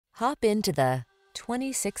Hop into the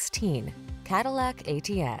 2016 Cadillac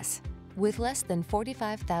ATS. With less than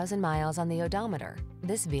 45,000 miles on the odometer,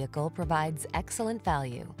 this vehicle provides excellent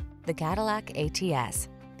value. The Cadillac ATS,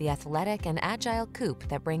 the athletic and agile coupe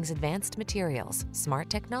that brings advanced materials,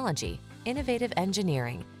 smart technology, innovative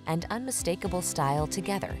engineering, and unmistakable style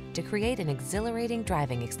together to create an exhilarating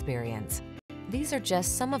driving experience. These are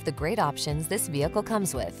just some of the great options this vehicle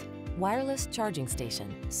comes with: wireless charging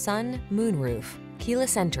station, sun, moonroof,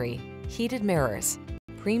 keyless entry, heated mirrors,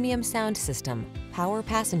 premium sound system, power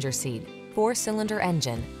passenger seat, 4-cylinder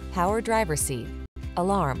engine, power driver seat,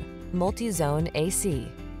 alarm, multi-zone AC.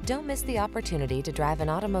 Don't miss the opportunity to drive an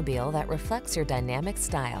automobile that reflects your dynamic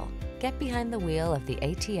style. Get behind the wheel of the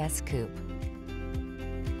ATS Coupe.